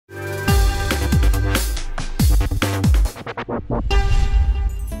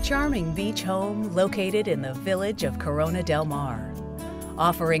charming beach home located in the village of Corona del Mar.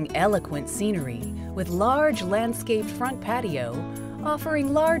 Offering eloquent scenery with large landscaped front patio,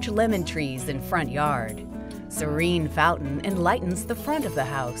 offering large lemon trees in front yard. Serene fountain enlightens the front of the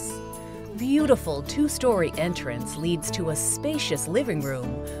house. Beautiful two-story entrance leads to a spacious living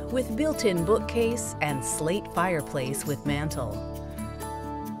room with built-in bookcase and slate fireplace with mantel.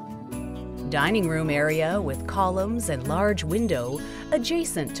 Dining room area with columns and large window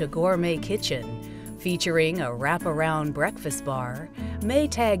adjacent to gourmet kitchen, featuring a wraparound breakfast bar,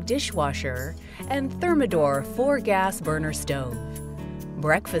 Maytag dishwasher, and Thermador 4-gas burner stove.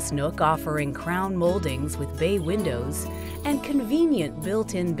 Breakfast nook offering crown moldings with bay windows and convenient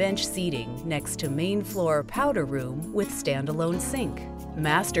built-in bench seating next to main floor powder room with standalone sink.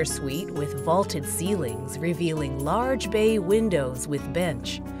 Master suite with vaulted ceilings revealing large bay windows with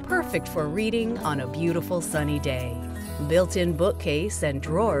bench, perfect for reading on a beautiful sunny day. Built-in bookcase and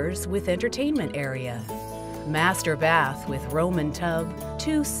drawers with entertainment area. Master bath with Roman tub,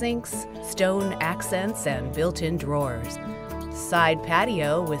 2 sinks, stone accents, and built-in drawers. Side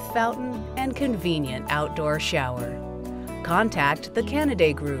patio with fountain and convenient outdoor shower. Contact the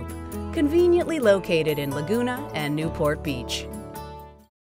Canaday Group, conveniently located in Laguna and Newport Beach.